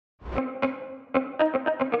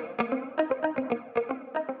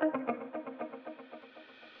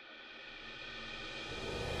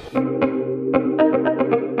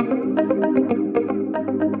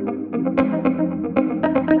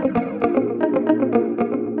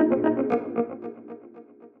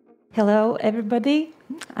Hello, everybody.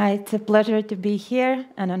 It's a pleasure to be here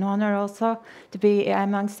and an honor also to be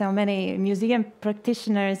among so many museum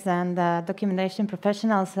practitioners and documentation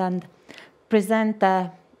professionals and present the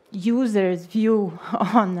user's view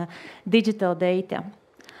on digital data.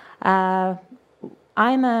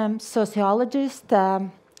 I'm a sociologist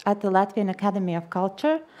at the Latvian Academy of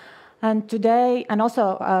Culture, and today, and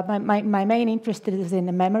also my main interest is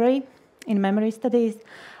in memory studies.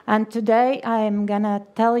 And today I'm going to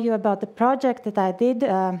tell you about the project that I did.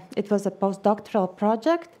 It was a postdoctoral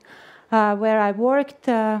project where I worked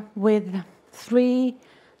with 3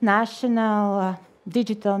 national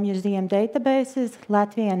digital museum databases,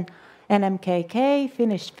 Latvian NMKK,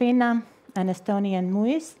 Finnish FINNA, and Estonian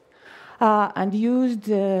MulS, and used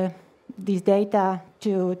these data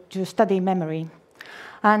to study memory.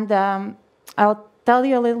 And I'll tell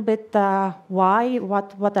you a little bit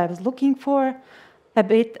what I was looking for, a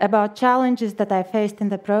bit about challenges that I faced in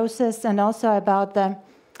the process, and also about the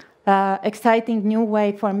exciting new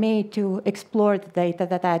way for me to explore the data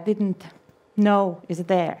that I didn't know is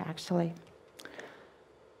there, actually.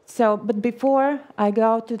 So, but before I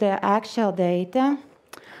go to the actual data,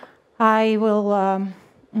 I will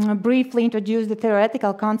briefly introduce the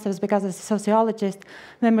theoretical concepts, because as a sociologist,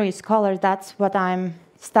 memory scholar, that's what I'm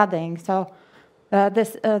studying. So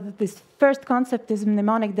this first concept is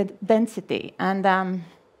mnemonic density, and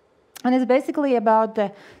it's basically about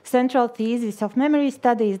the central thesis of memory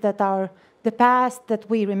studies that the past that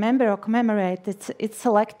we remember or commemorate, it's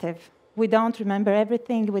selective. We don't remember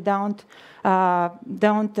everything. We don't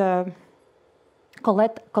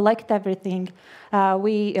collect everything.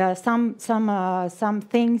 Some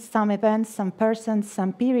things, some events, some persons,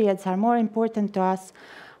 some periods are more important to us,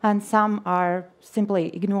 and some are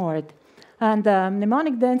simply ignored. And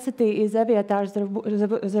mnemonic density is Aviatar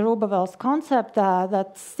Zerubbabel's concept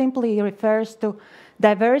that simply refers to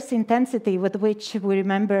diverse intensity with which we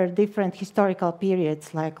remember different historical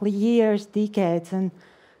periods, like years, decades, and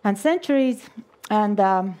centuries. And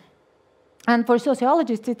for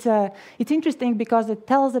sociologists, it's interesting because it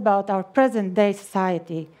tells about our present-day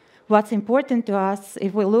society. What's important to us,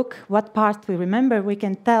 if we look what past we remember, we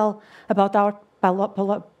can tell about our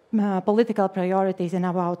political priorities and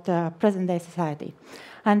about present-day society.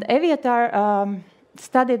 And Aviatar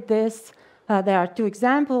studied this. There are 2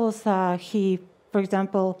 examples. For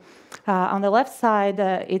example, on the left side,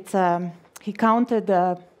 he counted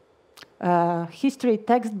history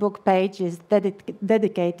textbook pages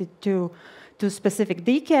dedicated to specific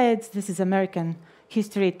decades. This is American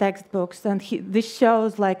history textbooks, and this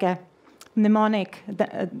shows like a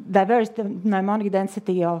diverse mnemonic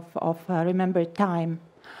density of remembered time.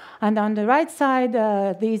 And on the right side,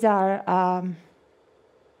 these are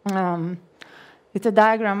it's a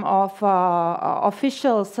diagram of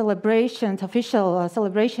official celebration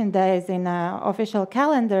days in official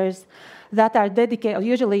calendars that are dedicated.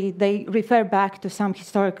 Usually, they refer back to some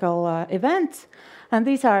historical events, and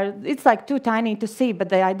it's like too tiny to see. But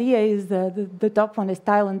the idea is the top one is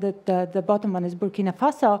Thailand, the bottom one is Burkina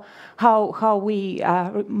Faso. How we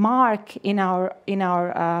mark in our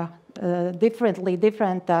different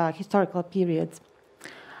historical periods,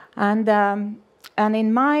 and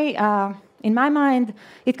in my mind,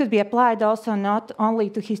 it could be applied also not only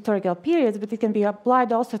to historical periods, but it can be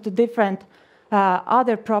applied also to different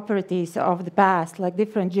other properties of the past, like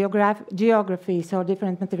different geographies or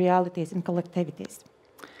different materialities and collectivities.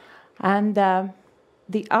 And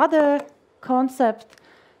the other concept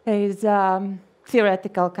is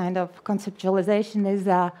theoretical kind of conceptualization, is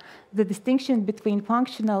the distinction between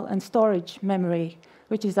functional and storage memory,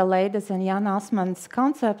 which is Aleida's and Jan Assmann's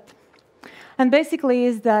concept. And basically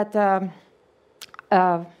is that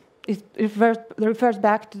it refers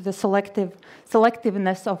back to the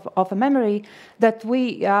selectiveness of a memory, that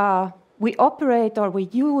we operate or we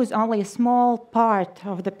use only a small part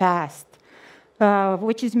of the past,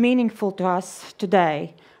 which is meaningful to us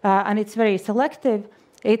today, and it's very selective.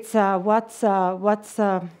 It's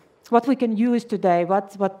what we can use today,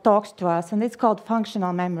 what talks to us, and it's called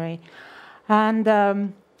functional memory. And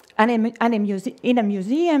in a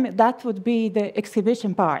museum, that would be the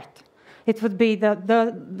exhibition part. It would be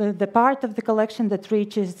the part of the collection that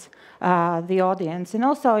reaches the audience. And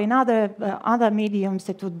also in other mediums,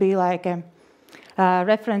 it would be like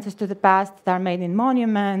references to the past that are made in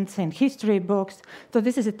monuments, in history books. So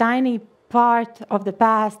this is a tiny part of the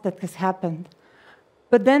past that has happened.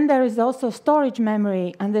 But then there is also storage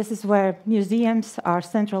memory, and this is where museums are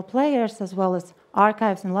central players, as well as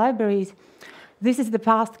archives and libraries. This is the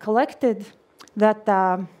past collected that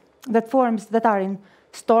are in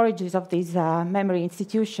storages of these memory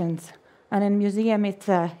institutions. And in museum, it's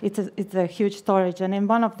a huge storage. And in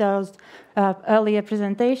one of those earlier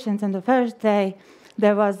presentations on the first day,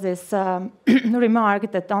 there was this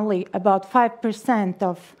remark that only about 5%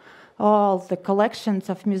 of all the collections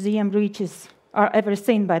of museum reaches are ever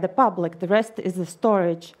seen by the public. The rest is the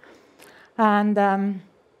storage. And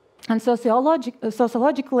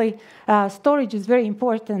sociologically, storage is very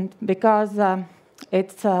important because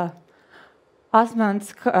it's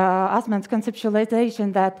Assmann's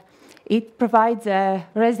conceptualization that it provides a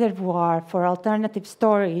reservoir for alternative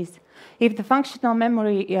stories. If the functional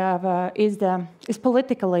memory is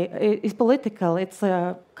political, it's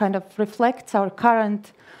kind of reflects our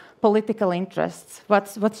current political interests.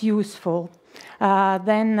 What's useful?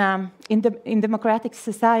 Then in democratic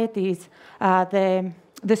societies,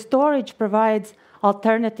 the storage provides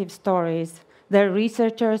alternative stories. The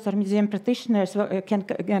researchers or museum practitioners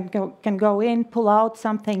can go in, pull out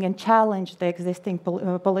something, and challenge the existing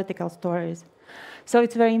political stories. So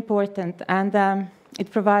it's very important, and it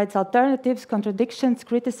provides alternatives, contradictions,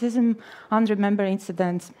 criticism, unremembered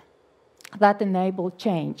incidents that enable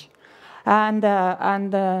change. And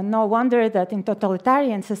no wonder that in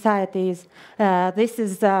totalitarian societies, this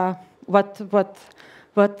is what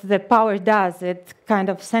the power does. It kind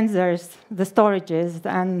of censors the storages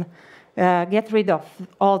and get rid of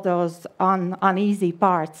all those uneasy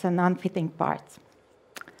parts and unfitting parts.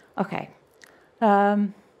 Okay.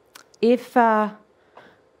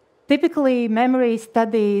 Typically memory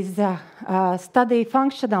studies study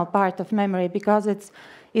functional part of memory because it's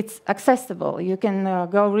accessible. You can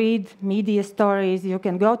go read media stories, you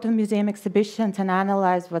can go to museum exhibitions and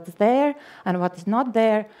analyze what's there and what is not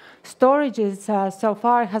there. Storage is, so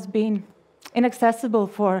far has been inaccessible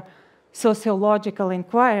for sociological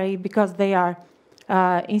inquiry because they are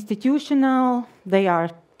institutional, they are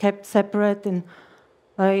kept separate in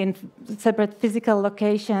separate physical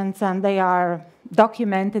locations, and they are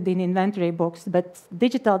documented in inventory books. But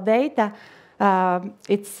digital data,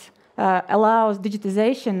 allows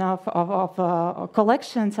digitization of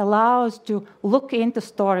collections, allows to look into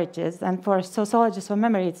storages. And for sociologists of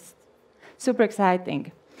memory, it's super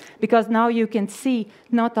exciting. Because now you can see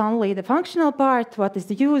not only the functional part, what is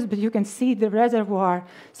used, but you can see the reservoir.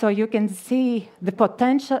 So you can see the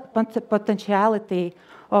potentiality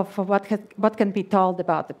of what can be told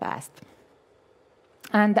about the past.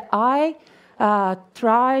 And I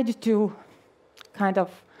tried to kind of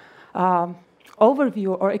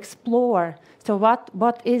overview or explore. So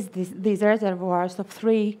what is these reservoirs of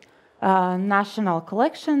three national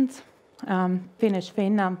collections, Finnish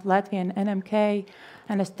FINNA, Latvian NMKK,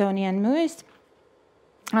 and Estonian MulS.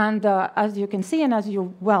 And as you can see, and as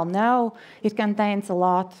you well know, it contains a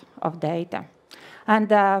lot of data.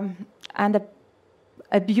 And a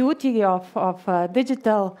beauty of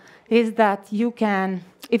digital is that you can,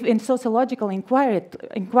 if in sociological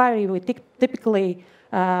inquiry we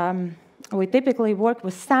typically work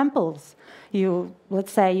with samples.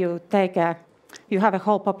 Let's say you have a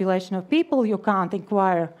whole population of people, you can't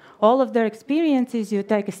inquire all of their experiences, you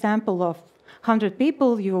take a sample of 100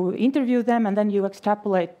 people, you interview them, and then you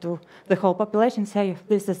extrapolate to the whole population, say,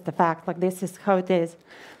 this is the fact, like this is how it is.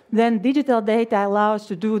 Then digital data allows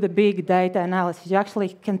to do the big data analysis. You actually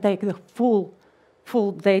can take the full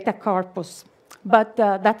data corpus. But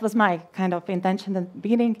that was my kind of intention at the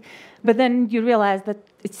beginning. But then you realize that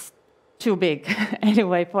it's too big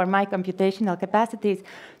anyway for my computational capacities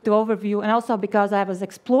to overview, and also because I was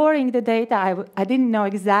exploring the data, I didn't know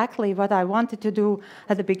exactly what I wanted to do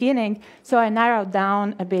at the beginning, so I narrowed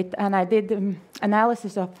down a bit and I did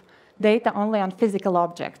analysis of data only on physical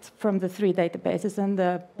objects from the three databases, and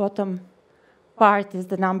the bottom part is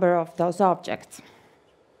the number of those objects.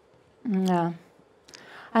 And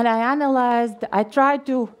I tried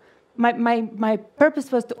to, my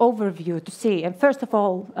purpose was to overview, to see, and first of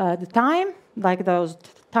all, the time, like those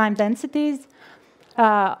time densities,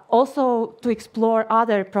 also to explore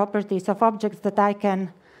other properties of objects that I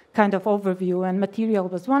can kind of overview, and material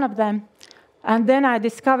was one of them. And then I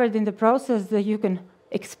discovered in the process that you can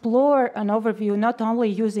explore an overview not only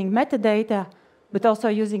using metadata, but also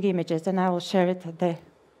using images, and I will share it at the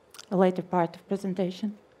later part of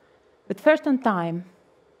presentation. But first on time.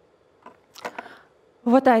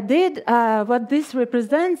 What I did, what this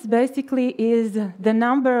represents basically is the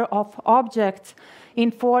number of objects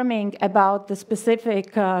informing about the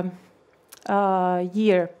specific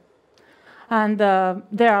year. And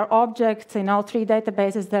there are objects in all three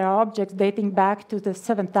databases. There are objects dating back to the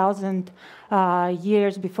 7,000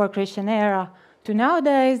 years before Christian era to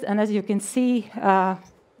nowadays. And as you can see,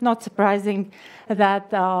 not surprising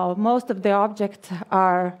that most of the objects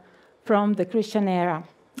are from the Christian era.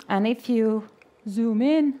 And if you zoom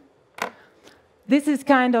in, this is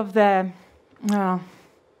kind of the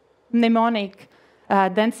mnemonic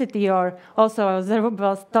density, or also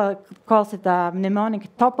Zerubbabel calls it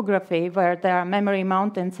mnemonic topography, where there are memory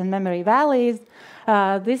mountains and memory valleys.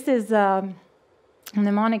 This is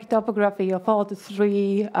mnemonic topography of all the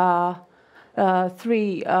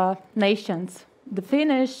three nations, the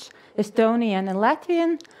Finnish, Estonian, and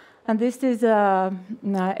Latvian. And this is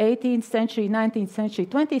 18th century, 19th century,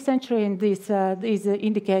 20th century, and these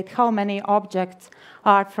indicate how many objects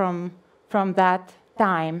are from that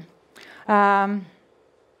time.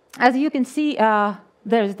 As you can see,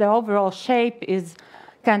 there's the overall shape is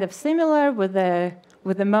kind of similar with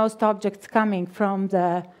the most objects coming from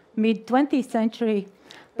the mid-20th century.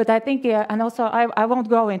 But I think, and also I won't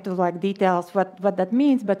go into like details what that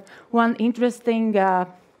means, but one interesting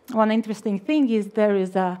thing is there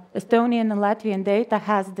is Estonian and Latvian data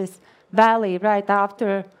has this valley right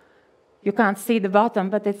after, you can't see the bottom,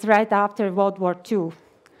 but it's right after World War II.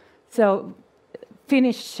 So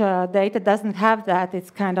Finnish data doesn't have that. It's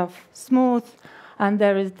kind of smooth, and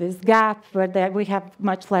there is this gap where we have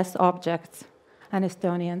much less objects and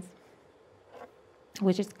Estonians,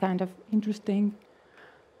 which is kind of interesting.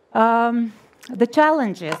 The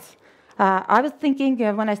challenges. I was thinking,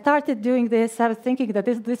 when I started doing this, I was thinking that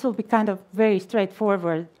this will be kind of very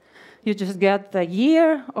straightforward. You just get the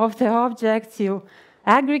year of the objects, you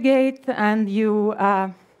aggregate, and you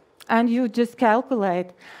just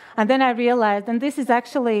calculate. And then I realized, and this is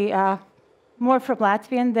actually more from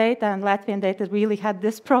Latvian data, and Latvian data really had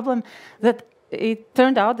this problem, that it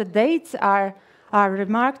turned out the dates are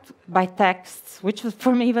remarked by texts, which was,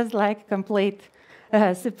 for me was like complete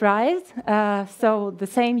surprise. So the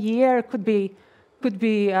same year could be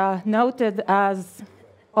noted as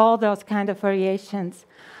all those kind of variations.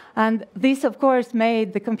 And this, of course,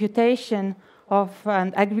 made the computation of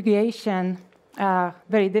an aggregation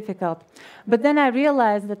very difficult. But then I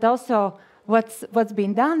realized that also what's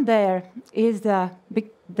been done there is the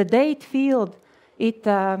date field. It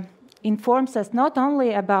informs us not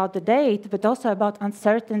only about the date, but also about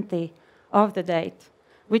uncertainty of the date,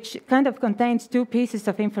 which kind of contains two pieces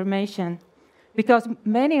of information. Because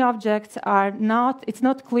many objects are not, it's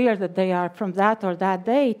not clear that they are from that or that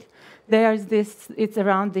date. There's this, it's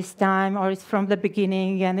around this time, or it's from the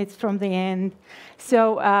beginning, and it's from the end.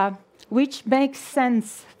 So, which makes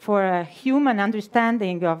sense for a human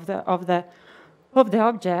understanding of the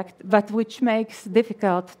object, but which makes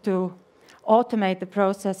difficult to automate the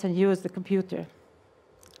process and use the computer.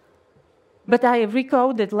 But I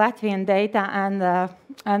recoded Latvian data,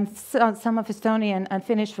 and some of Estonian and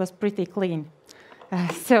Finnish was pretty clean.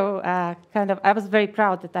 So I was very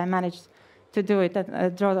proud that I managed to do it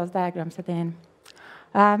and draw those diagrams at the end.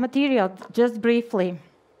 Material, just briefly.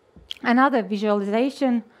 Another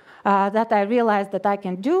visualization that I realized that I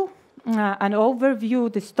can do, an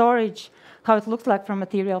overview, the storage, how it looks like from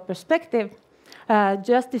material perspective.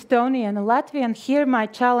 Just Estonian and Latvian. Here my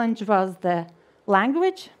challenge was the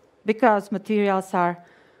language, because materials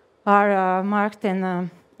are marked in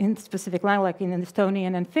specific language, like in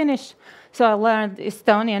Estonian and Finnish. So I learned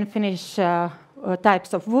Estonian, Finnish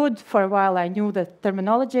types of wood. For a while I knew the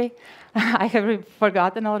terminology. I have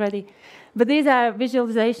forgotten already. But these are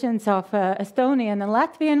visualizations of Estonian and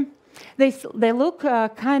Latvian. They look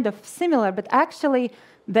kind of similar, but actually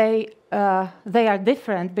they are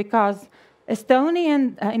different, because in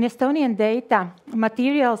Estonian data,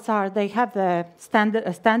 materials they have the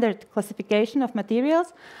standard classification of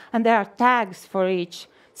materials, and there are tags for each.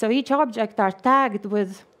 So each object are tagged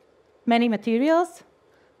with many materials,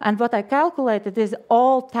 and what I calculated is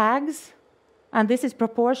all tags, and this is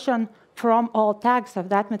proportion from all tags of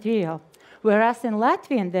that material. Whereas in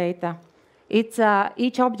Latvian data, it's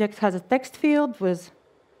each object has a text field with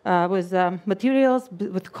materials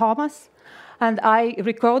with commas, and I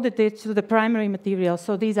recoded it to the primary material.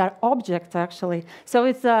 So these are objects, actually. So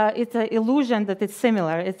it's an illusion that it's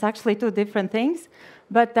similar. It's actually two different things,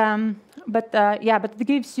 but it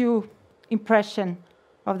gives you impression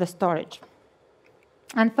of the storage.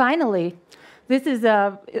 And finally, this is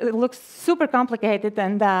it looks super complicated,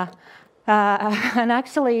 and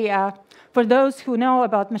actually, for those who know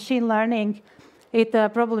about machine learning, it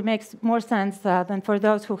probably makes more sense than for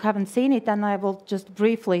those who haven't seen it, and I will just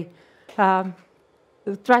briefly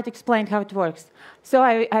try to explain how it works. So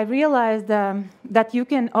I realized that you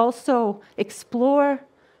can also explore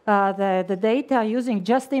the data using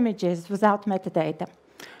just images without metadata,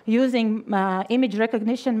 using image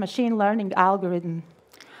recognition machine learning algorithm.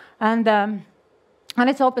 And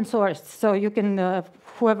it's open source, so you can,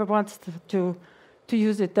 whoever wants to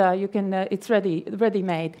use it, you can. It's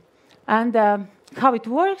ready-made. And how it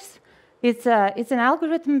works? It's an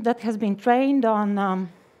algorithm that has been trained on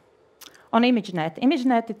ImageNet.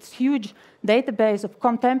 ImageNet, it's a huge database of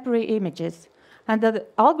contemporary images. And the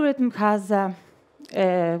algorithm has,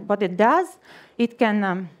 what it does, it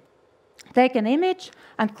can take an image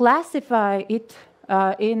and classify it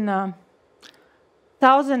in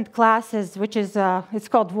 1,000 classes, which is, it's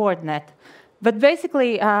called WordNet. But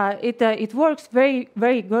basically, it works very,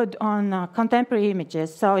 very good on contemporary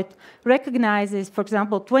images. So it recognizes, for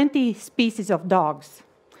example, 20 species of dogs,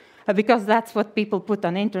 because that's what people put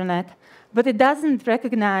on the internet. But it doesn't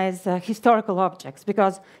recognize historical objects,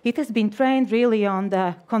 because it has been trained really on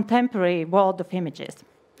the contemporary world of images.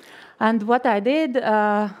 And what I did,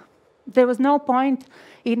 there was no point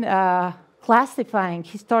in classifying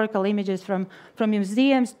historical images from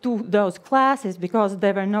museums to those classes, because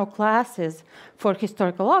there were no classes for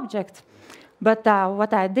historical objects. But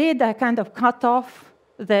what I did, I kind of cut off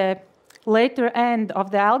the later end of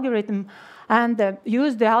the algorithm and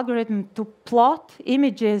used the algorithm to plot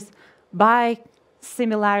images by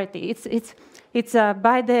similarity. It's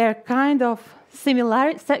by their kind of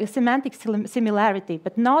semantic similarity,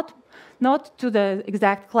 but not to the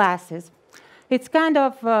exact classes. It's kind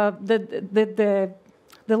of the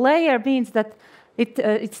layer means that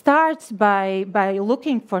it starts by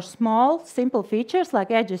looking for small, simple features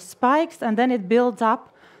like edges, spikes, and then it builds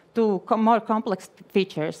up to more complex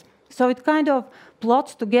features. So it kind of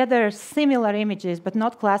plots together similar images, but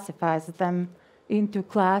not classifies them into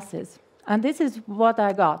classes. And this is what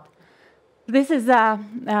I got. This is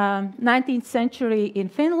 19th century in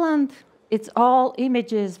Finland. It's all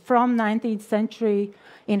images from 19th century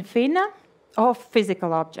in Finna of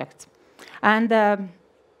physical objects. And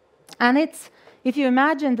it's, if you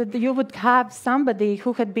imagine that you would have somebody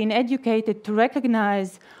who had been educated to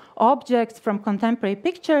recognize objects from contemporary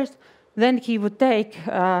pictures, then he would take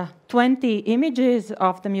 20 images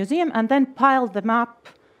of the museum and then pile them up,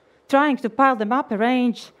 trying to pile them up,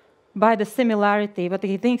 arrange by the similarity, what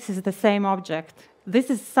he thinks is the same object. This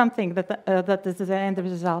is something that is the end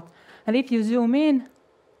result. And if you zoom in,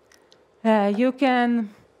 you can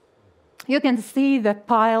see the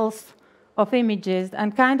piles of images,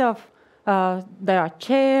 and kind of there are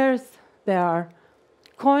chairs, there are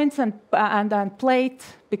coins and plate,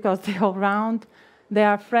 because they're all round. There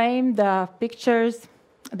are framed pictures,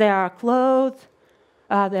 there are clothes,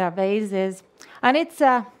 there are vases, and it's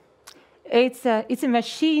a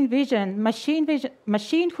machine which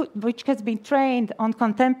has been trained on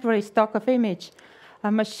contemporary stock of image, a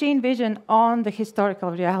machine vision on the historical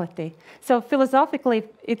reality. So philosophically,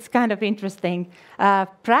 it's kind of interesting.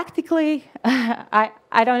 Practically, I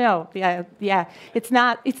don't know. Yeah, it's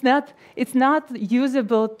not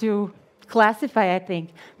usable to classify, I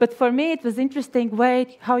think. But for me, it was interesting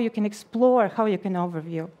way how you can explore, how you can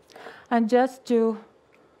overview. And just to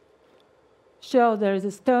show there is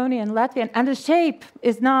Estonian, Latvian, and the shape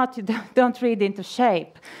is not, don't read into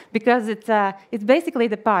shape, because it's basically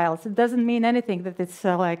the piles. It doesn't mean anything that it's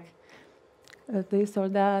like this or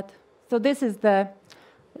that. So this is there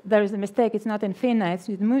is a mistake, it's not in Finna, it's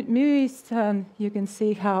with MulS, and you can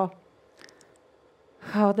see how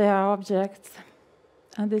there are objects.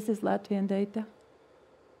 And this is Latvian data.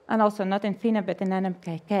 And also not in Finna, but in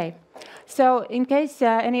NMKK. So in case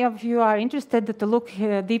any of you are interested to look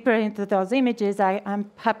deeper into those images,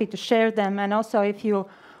 I'm happy to share them. And also if you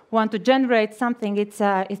want to generate something, it's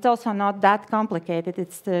also not that complicated.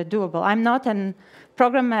 It's doable. I'm not a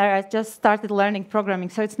programmer. I just started learning programming,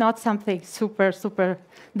 so it's not something super, super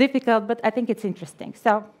difficult, but I think it's interesting.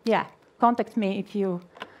 So yeah, contact me if you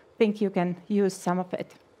think you can use some of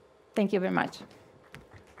it. Thank you very much.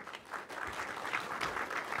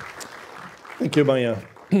 Thank you, Maija.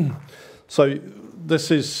 So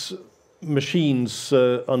this is machines'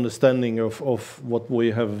 understanding of what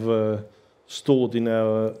we have stored in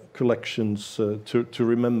our collections to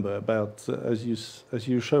remember about. As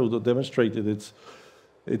you showed or demonstrated,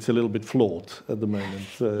 it's a little bit flawed at the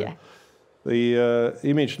moment. Yeah. The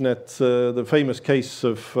ImageNet, the famous case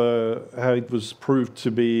of how it was proved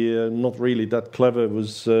to be not really that clever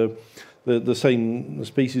was the same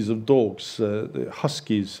species of dogs, the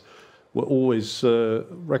huskies, were always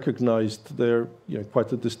recognized. They're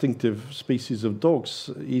quite a distinctive species of dogs,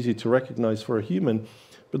 easy to recognize for a human,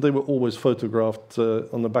 but they were always photographed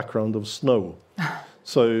on the background of snow.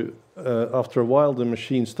 So after a while, the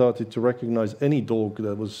machine started to recognize any dog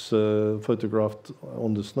that was photographed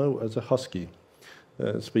on the snow as a husky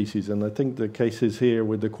species. And I think the cases here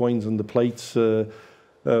with the coins and the plates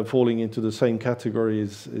falling into the same category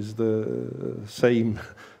is the same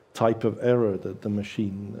type of error that the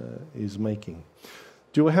machine is making.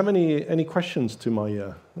 Do we have any questions to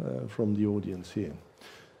Maija from the audience here?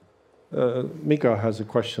 Mika has a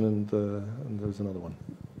question, and there's another one.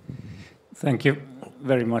 Thank you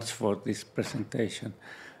very much for this presentation.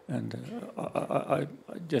 And I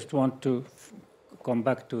just want to come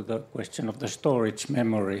back to the question of the storage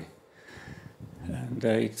memory. And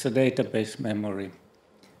it's a database memory.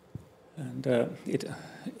 And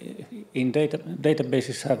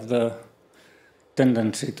databases have the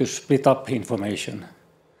tendency to split up information,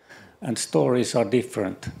 and stories are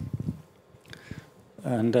different.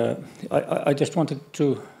 And I just wanted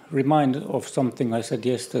to remind of something I said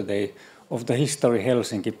yesterday of the History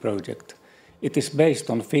Helsinki project. It is based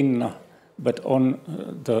on FINNA, but on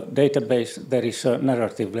the database there is a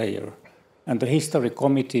narrative layer. And the History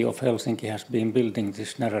Committee of Helsinki has been building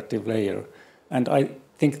this narrative layer. And I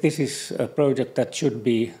think this is a project that should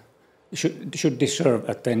deserve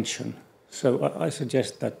attention. So I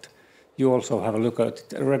suggest that you also have a look at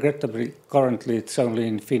it. Regrettably, currently it's only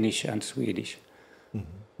in Finnish and Swedish. Mm-hmm.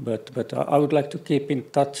 But I would like to keep in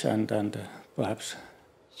touch and perhaps...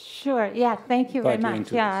 Sure, yeah, thank you very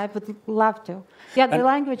much. Yeah, I would love to. Yeah, the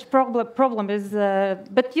language problem is...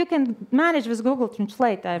 but you can manage with Google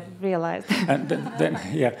Translate, I've realized. And then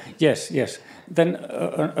yeah, yes. Then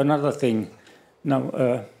another thing.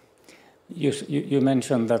 Now, you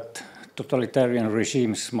mentioned that totalitarian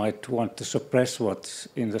regimes might want to suppress what's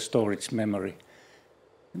in the storage memory.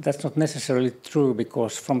 That's not necessarily true,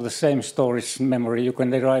 because from the same storage memory you can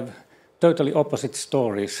derive totally opposite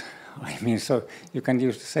stories. I mean, so you can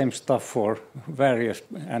use the same stuff for various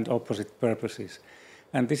and opposite purposes.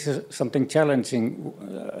 And this is something challenging,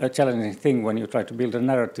 a challenging thing when you try to build a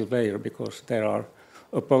narrative layer, because there are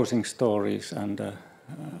opposing stories and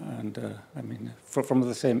I mean, from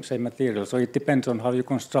the same material. So it depends on how you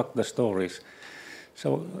construct the stories.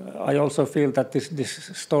 So I also feel that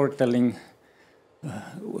this storytelling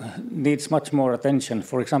needs much more attention.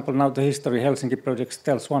 For example, now the History Helsinki project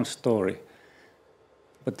tells one story,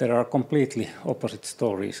 but there are completely opposite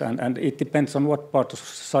stories. And it depends on what part of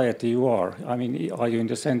society you are. I mean, are you in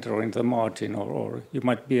the center or in the margin, or you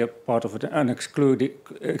might be a part of an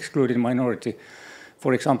excluded minority.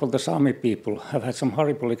 For example, the Sami people have had some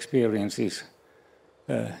horrible experiences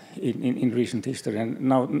in recent history, and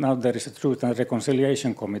now there is a Truth and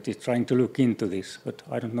Reconciliation Committee trying to look into this, but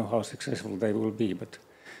I don't know how successful they will be. But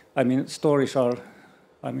I mean, stories are,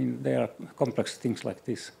 I mean, they are complex things like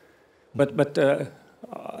this. But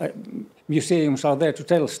museums are there to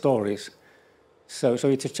tell stories, so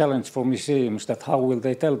it's a challenge for museums that how will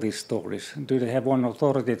they tell these stories? Do they have one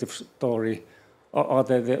authoritative story? Are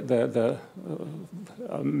they the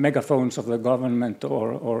megaphones of the government,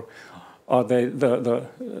 or are they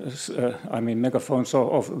I mean, megaphones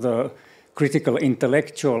of the critical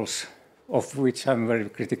intellectuals, of which I'm very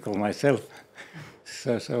critical myself?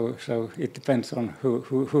 So it depends on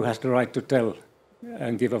who has the right to tell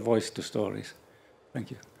and give a voice to stories.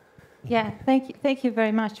 Thank you. Yeah, thank you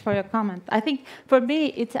very much for your comment. I think for me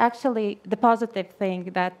it's actually the positive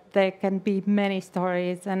thing that there can be many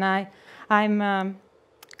stories, and I'm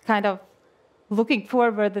kind of looking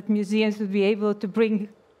forward that museums will be able to bring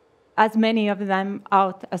as many of them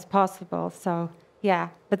out as possible. So yeah,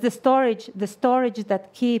 but the storage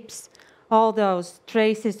that keeps all those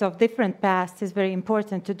traces of different pasts is very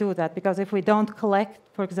important to do that, because if we don't collect,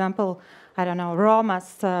 for example, I don't know,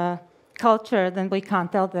 Roma's culture, then we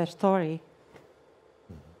can't tell their story.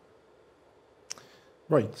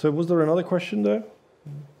 Right, so was there another question there?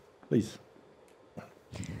 Please.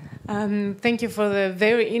 Thank you for the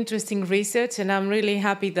very interesting research, and I'm really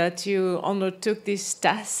happy that you undertook this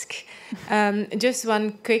task. Just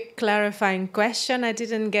one quick clarifying question. I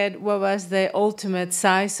didn't get what was the ultimate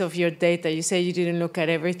size of your data. You say you didn't look at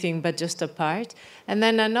everything, but just a part. And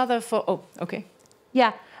then another for, oh, okay.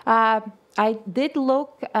 Yeah, I did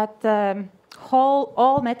look at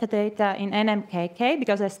all metadata in NMKK,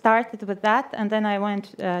 because I started with that, and then I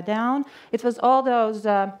went down. It was all those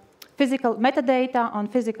physical metadata on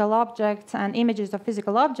physical objects and images of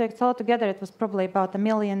physical objects. Altogether, it was probably about 1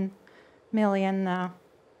 million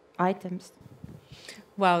items.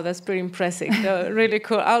 Wow, that's pretty impressive. Really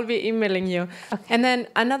cool. I'll be emailing you. Okay. And then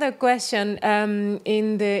another question,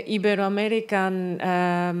 in the Ibero-American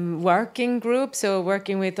working group, so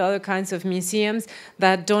working with other kinds of museums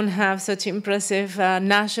that don't have such impressive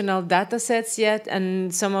national data sets yet,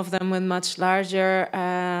 and some of them with much larger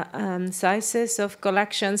sizes of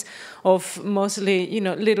collections of mostly,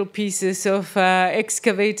 little pieces of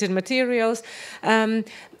excavated materials.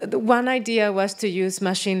 One idea was to use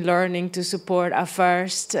machine learning to support a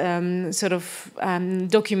first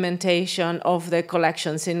documentation of the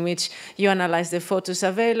collections in which you analyze the photos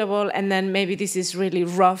available, and then maybe this is really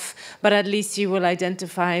rough, but at least you will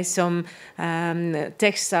identify some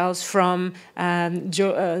textiles from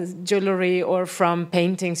jewelry or from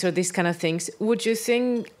paintings or these kind of things. Would you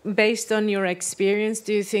think, based on your experience,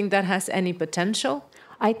 do you think that has any potential?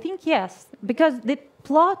 I think yes, because the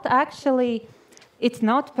plot actually, it's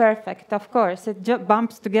not perfect, of course. It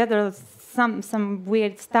bumps together some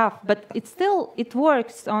weird stuff, but it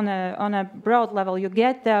works on a broad level. You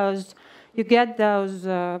get those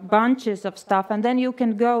bunches of stuff, and then you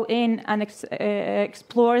can go in and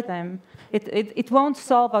explore them. It won't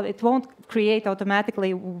solve it. It won't create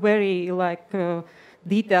automatically very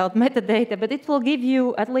detailed metadata, but it will give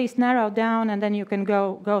you at least narrow down, and then you can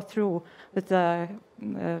go through with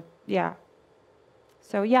yeah.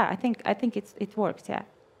 So yeah, I think it works. Yeah.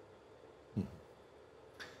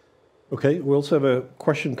 Okay, we also have a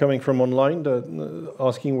question coming from online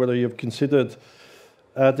asking whether you've considered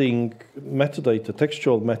adding metadata,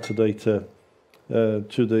 textual metadata,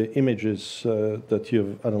 to the images that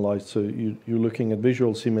you've analyzed. So you're looking at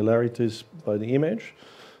visual similarities by the image.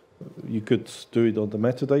 You could do it on the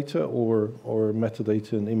metadata or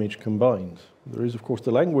metadata and image combined. There is, of course,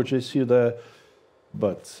 the language issue there,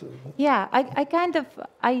 but... Yeah,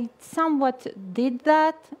 I somewhat did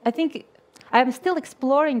that. I think I'm still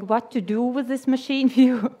exploring what to do with this machine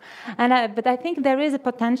view, but I think there is a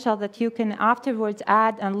potential that you can afterwards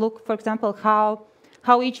add and look, for example,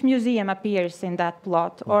 how each museum appears in that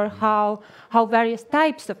plot, or how various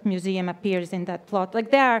types of museum appears in that plot.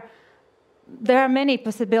 Like there are many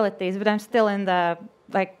possibilities, but I'm still in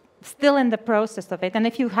the process of it. And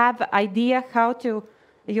if you have idea how to,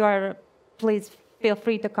 please feel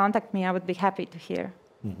free to contact me. I would be happy to hear.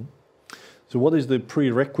 Mm-hmm. So what is the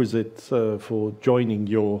prerequisite for joining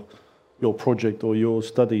your project or your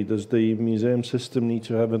study? Does the museum system need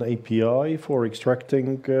to have an API for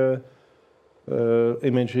extracting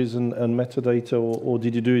images and metadata, or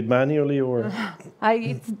did you do it manually? Or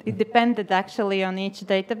it depended actually on each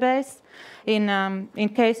database. In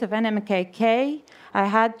case of NMKK, I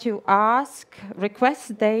had to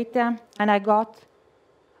request data, and I got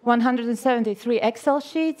 173 Excel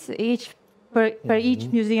sheets, each per each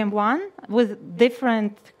museum one, with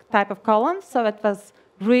different type of columns. So it was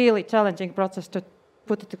really challenging process to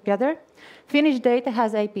put it together. Finnish data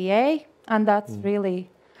has APA, and that's really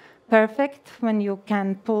perfect when you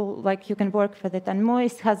can you can work with it. And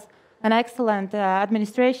MulS has an excellent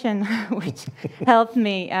administration, which helped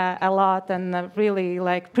me a lot and really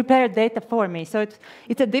prepared data for me. So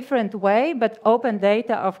it's a different way, but open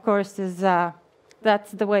data, of course, is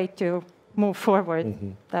that's the way to move forward.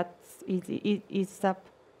 That's ease up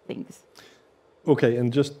things. Okay,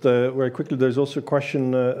 and just very quickly, there's also a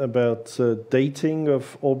question about dating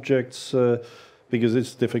of objects, because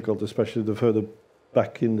it's difficult, especially the further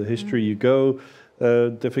back in the history you go,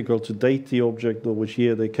 difficult to date the object or which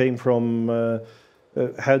year they came from.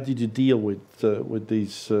 How did you deal with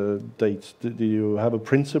these dates? Do you have a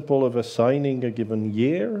principle of assigning a given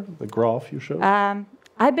year, the graph you showed?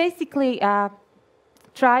 I basically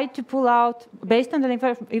tried to pull out, based on the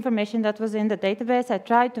information that was in the database, I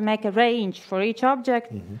tried to make a range for each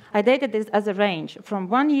object. I dated this as a range from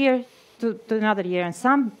 1 year to another year, and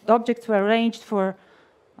some objects were arranged for,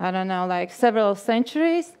 I don't know, several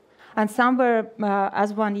centuries, and some were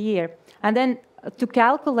as 1 year. And then to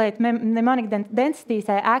calculate mnemonic densities,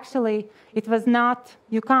 it was not,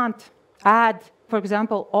 you can't add, for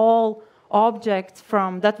example, all objects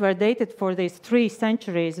that were dated for these 3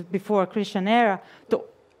 centuries before Christian era to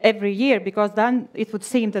every year, because then it would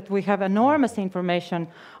seem that we have enormous information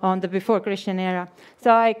on the before Christian era.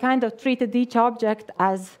 So I kind of treated each object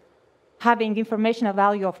as having information a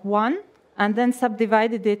value of 1, and then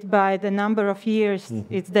subdivided it by the number of years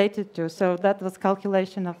it's dated to. So that was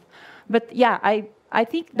calculation of. But yeah, I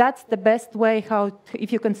think that's the best way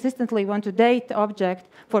if you consistently want to date object,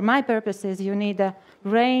 for my purposes, you need a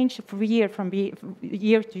range from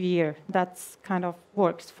year to year. That's kind of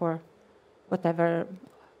works for whatever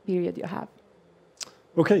period you have.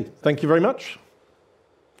 Okay, thank you very much.